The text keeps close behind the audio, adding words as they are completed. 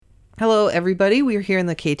Hello, everybody. We are here in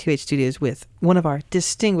the K2H studios with one of our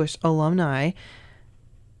distinguished alumni,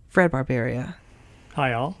 Fred Barbaria.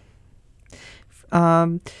 Hi, all.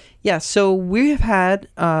 So we have had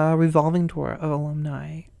a revolving door of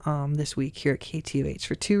alumni this week here at K2H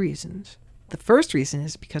for two reasons. The first reason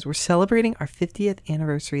is because we're celebrating our 50th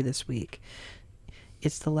anniversary this week.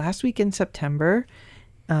 It's the last week in September,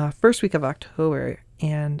 first week of October,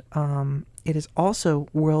 and it is also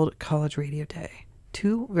World College Radio Day.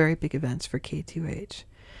 Two very big events for K2H.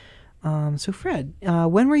 So Fred,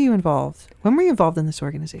 when were you involved? When were you involved in this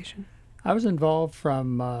organization? I was involved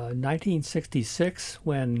from 1966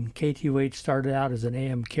 when K2H started out as an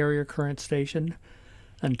AM carrier current station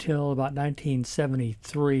until about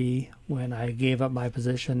 1973 when I gave up my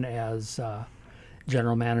position as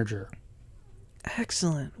general manager.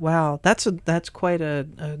 Excellent. Wow, that's quite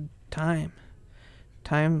a time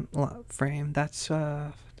frame. That's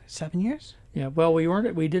 7 years. Yeah, well,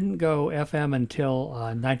 we didn't go FM until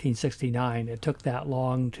 1969. It took that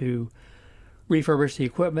long to refurbish the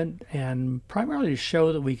equipment and primarily to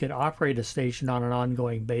show that we could operate a station on an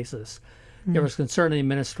ongoing basis. There was concern in the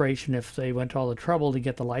administration if they went to all the trouble to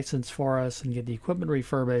get the license for us and get the equipment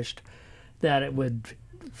refurbished, that it would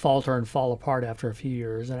falter and fall apart after a few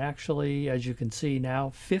years. And actually, as you can see now,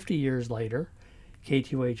 50 years later,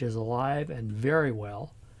 K2H is alive and very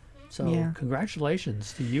well. So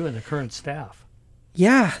Congratulations to you and the current staff.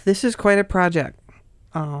 Yeah, this is quite a project.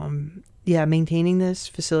 Maintaining this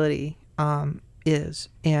facility but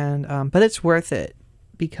it's worth it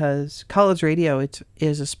because college radio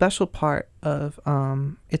is a special part of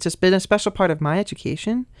it's been a special part of my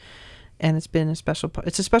education, and it's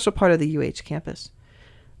a special part of the UH campus.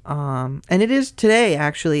 And it is today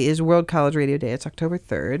actually is World College Radio Day. It's October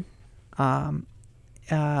 3rd.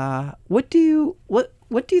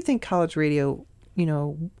 What do you think college radio,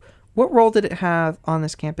 what role did it have on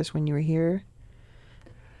this campus when you were here?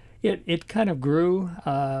 It kind of grew.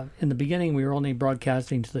 In the beginning, we were only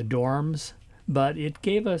broadcasting to the dorms, but it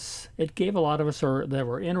gave a lot of us that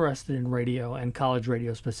were interested in radio and college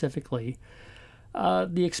radio specifically,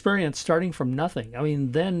 the experience starting from nothing. I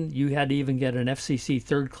mean, then you had to even get an FCC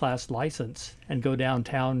third-class license and go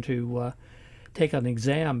downtown to take an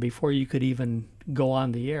exam before you could even go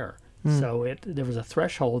on the air. So there was a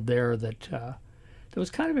threshold there that was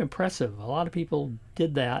kind of impressive. A lot of people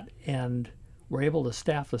did that and were able to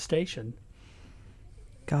staff the station.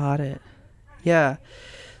 Got it. Yeah.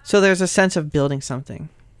 So there's a sense of building something.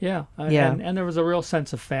 Yeah. And there was a real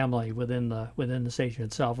sense of family within the station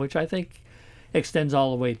itself, which I think extends all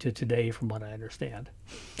the way to today from what I understand.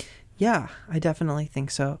 Yeah, I definitely think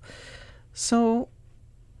so. So,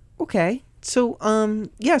 okay. So,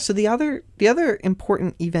 so the other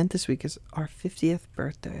important event this week is our 50th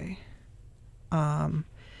birthday.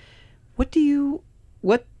 What do you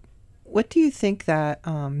think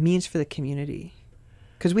that means for the community?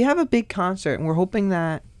 Because we have a big concert, and we're hoping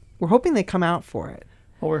they come out for it.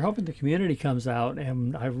 Well, we're hoping the community comes out,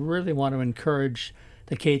 and I really want to encourage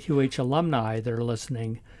the K2H alumni that are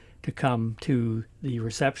listening to come to the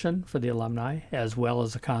reception for the alumni as well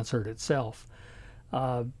as the concert itself.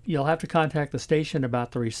 You'll have to contact the station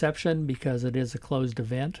about the reception because it is a closed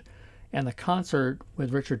event, and the concert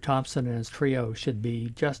with Richard Thompson and his trio should be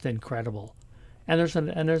just incredible. And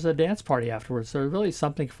there's a dance party afterwards. So there's really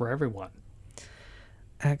something for everyone.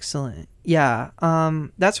 Excellent. Yeah,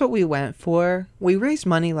 that's what we went for. We raised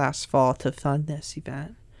money last fall to fund this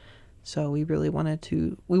event, so we really wanted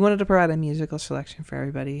to provide a musical selection for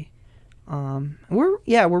everybody.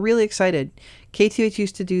 We're really excited. K2H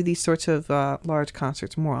used to do these sorts of large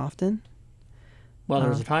concerts more often. Well, there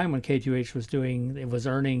was a time when K2H was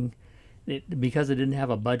earning, because it didn't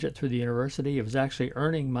have a budget through the university, it was actually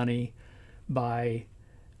earning money by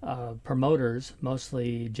promoters,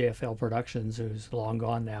 mostly JFL Productions, who's long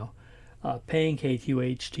gone now, paying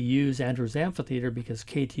K2H to use Andrews Amphitheater because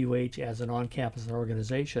K2H, as an on-campus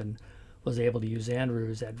organization, was able to use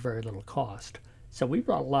Andrews at very little cost. So we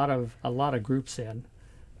brought a lot of groups in,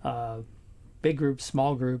 big groups,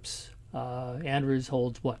 small groups. Andrews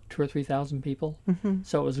holds 2,000 or 3,000 people. Mm-hmm.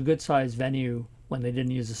 So it was a good sized venue when they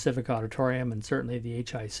didn't use the Civic Auditorium, and certainly the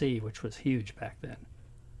HIC, which was huge back then.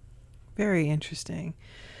 Very interesting.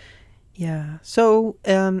 Yeah. So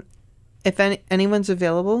if anyone's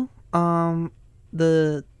available,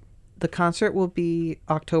 the concert will be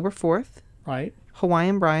October 4th. Right.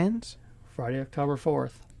 Hawaiian Brian's. Friday, October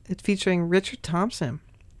 4th. It's featuring Richard Thompson.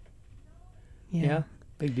 Yeah,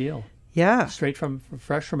 big deal. Yeah.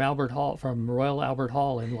 Fresh from Albert Hall, from Royal Albert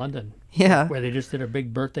Hall in London. Yeah. Where they just did a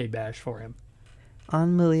big birthday bash for him.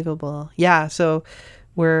 Unbelievable. Yeah, so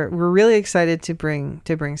we're really excited to bring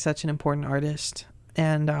such an important artist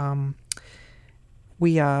and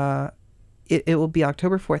we it will be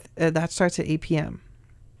October 4th. That starts at 8 p.m.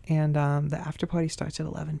 and the after party starts at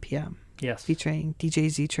 11 p.m. Yes. Featuring DJ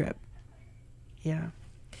Z Trip. Yeah.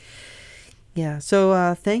 Yeah.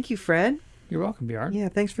 So thank you, Fred. You're welcome, Bjorn. Yeah.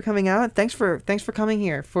 Thanks for coming out. Thanks for coming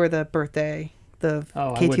here for the birthday, the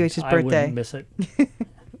KTUH's birthday. I wouldn't miss it.